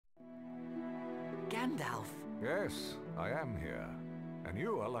Gandalf. Yes, I am here. And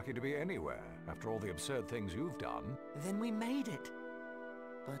you are lucky to be anywhere, after all the absurd things you've done. Then we made it.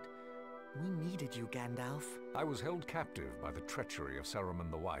 But we needed you, Gandalf. I was held captive by the treachery of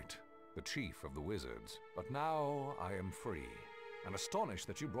Saruman the White, the chief of the wizards. But now I am free, and astonished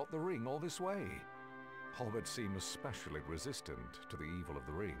that you brought the ring all this way. Hobbits seem especially resistant to the evil of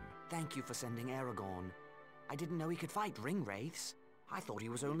the ring. Thank you for sending Aragorn. I didn't know he could fight ring wraiths. I thought he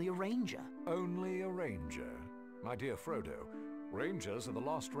was only a ranger. Only a ranger? My dear Frodo, rangers are the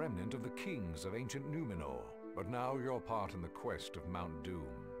last remnant of the kings of ancient Numenor. But now your part in the quest of Mount Doom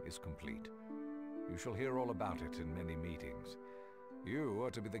is complete. You shall hear all about it in many meetings. You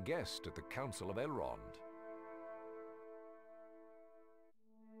are to be the guest at the Council of Elrond.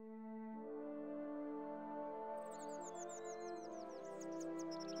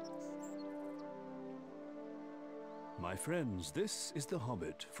 My friends, this is the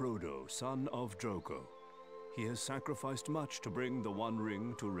Hobbit, Frodo, son of Drogo. He has sacrificed much to bring the One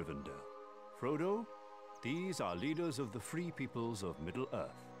Ring to Rivendell. Frodo, these are leaders of the free peoples of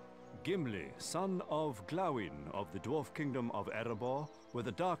Middle-earth. Gimli, son of Glawin of the dwarf kingdom of Erebor, where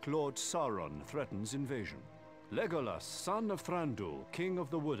the Dark Lord Sauron threatens invasion. Legolas, son of Thranduil, king of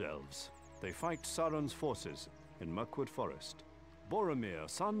the Wood Elves. They fight Sauron's forces in Mirkwood Forest. Boromir,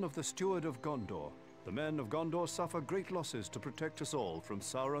 son of the Steward of Gondor. The men of Gondor suffer great losses to protect us all from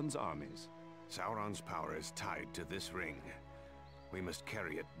Sauron's armies. Sauron's power is tied to this ring. We must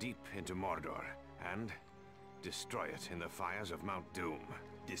carry it deep into Mordor and destroy it in the fires of Mount Doom.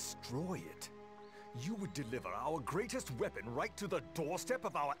 Destroy it? You would deliver our greatest weapon right to the doorstep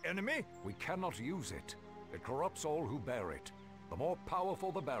of our enemy? We cannot use it. It corrupts all who bear it. The more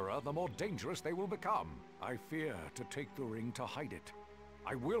powerful the bearer, the more dangerous they will become. I fear to take the ring to hide it.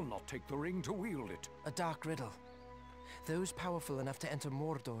 I will not take the ring to wield it. A dark riddle. Those powerful enough to enter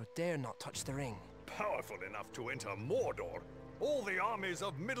Mordor dare not touch the ring. Powerful enough to enter Mordor? All the armies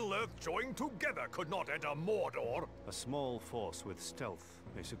of Middle-earth joined together could not enter Mordor. A small force with stealth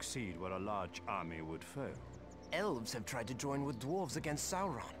may succeed where a large army would fail. Elves have tried to join with dwarves against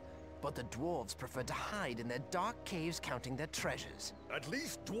Sauron, but the dwarves prefer to hide in their dark caves counting their treasures. At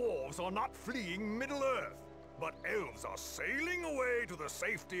least dwarves are not fleeing Middle-earth. But elves are sailing away to the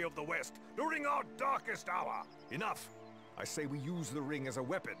safety of the West during our darkest hour. Enough! I say we use the ring as a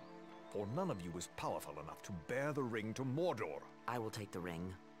weapon, for none of you is powerful enough to bear the ring to Mordor. I will take the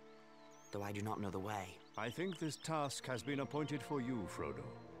ring, though I do not know the way. I think this task has been appointed for you, Frodo.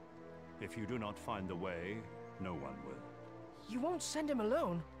 If you do not find the way, no one will. You won't send him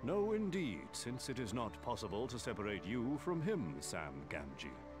alone? No, indeed, since it is not possible to separate you from him, Sam Gamgee.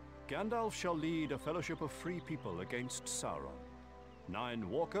 Gandalf shall lead a fellowship of free people against Sauron. 9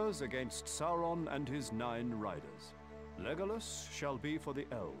 walkers against Sauron and his 9 riders. Legolas shall be for the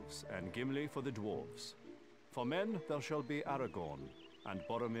elves, and Gimli for the dwarves. For men there shall be Aragorn and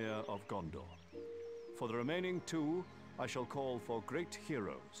Boromir of Gondor. For the remaining 2, I shall call for great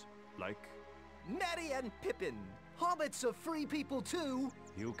heroes, like... Merry and Pippin! Hobbits are free people too!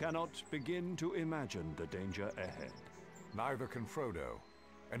 You cannot begin to imagine the danger ahead. Neither can Frodo.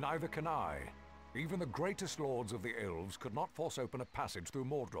 And neither can I. Even the greatest lords of the elves could not force open a passage through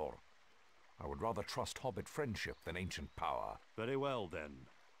Mordor. I would rather trust Hobbit friendship than ancient power. Very well, then.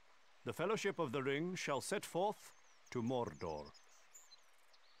 The Fellowship of the Ring shall set forth to Mordor.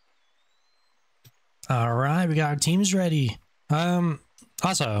 Alright, we got our teams ready.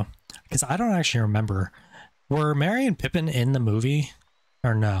 Also, because I don't actually remember, were Merry and Pippin in the movie?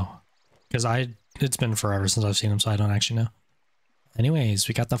 Or no? Because it's been forever since I've seen them, so I don't actually know. Anyways,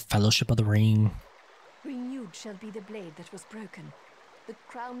 we got the Fellowship of the Ring. Renewed shall be the blade that was broken. The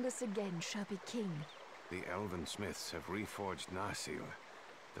crownless again shall be king. The elven smiths have reforged Narsil,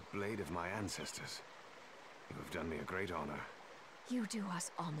 the blade of my ancestors. You have done me a great honor. You do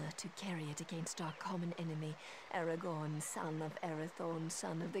us honor to carry it against our common enemy, Aragorn, son of Arathorn,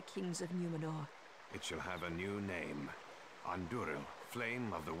 son of the kings of Numenor. It shall have a new name. Andúril,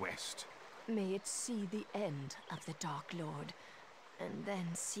 Flame of the West. May it see the end of the Dark Lord, and then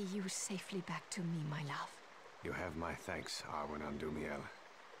see you safely back to me, my love. You have my thanks, Arwen Andúmiel,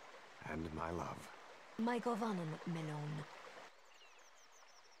 and my love. My Govanum Melon.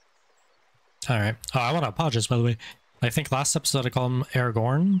 Alright. Oh, I want to apologize, by the way. I think last episode I called him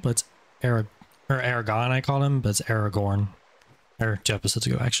Aragorn, but it's Aragon I called him, but it's Aragorn. Or 2 episodes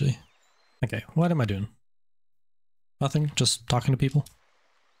ago, actually. Okay, what am I doing? Nothing, just talking to people.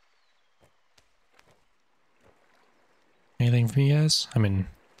 Anything from you guys? I mean,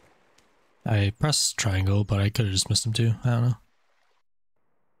 I pressed triangle, but I could have just missed him too. I don't know.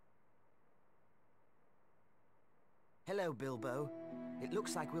 Hello, Bilbo. It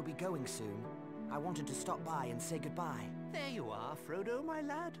looks like we'll be going soon. I wanted to stop by and say goodbye. There you are, Frodo, my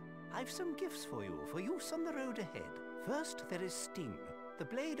lad. I've some gifts for use on the road ahead. First, there is Sting, the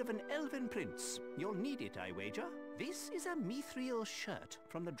blade of an elven prince. You'll need it, I wager. This is a mithril shirt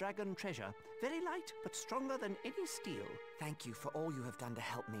from the Dragon Treasure. Very light, but stronger than any steel. Thank you for all you have done to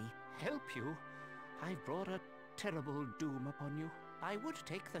help me. Help you? I've brought a terrible doom upon you. I would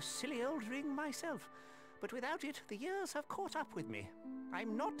take the silly old ring myself, but without it, the years have caught up with me.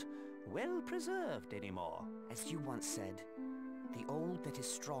 I'm not well preserved anymore. As you once said, the old that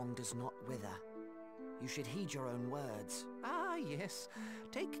is strong does not wither. You should heed your own words. Ah, yes.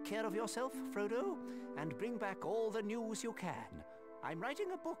 Take care of yourself, Frodo, and bring back all the news you can. I'm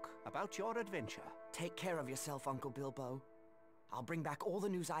writing a book about your adventure. Take care of yourself, Uncle Bilbo. I'll bring back all the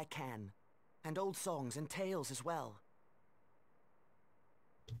news I can, and old songs and tales as well.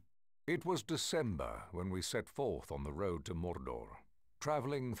 It was December when we set forth on the road to Mordor,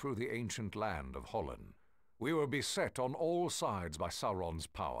 traveling through the ancient land of Hollin. We were beset on all sides by Sauron's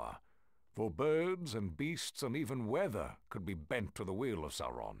power, for birds and beasts and even weather could be bent to the will of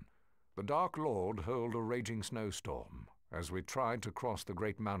Sauron. The Dark Lord hurled a raging snowstorm as we tried to cross the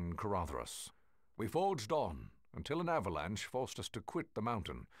great mountain Caradhras. We forged on until an avalanche forced us to quit the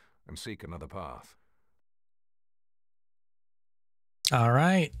mountain and seek another path. All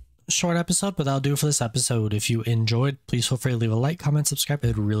right. Short episode, but that'll do for this episode. If you enjoyed, please feel free to leave a like, comment, subscribe. It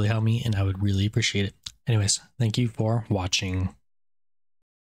would really help me and I would really appreciate it. Anyways, thank you for watching.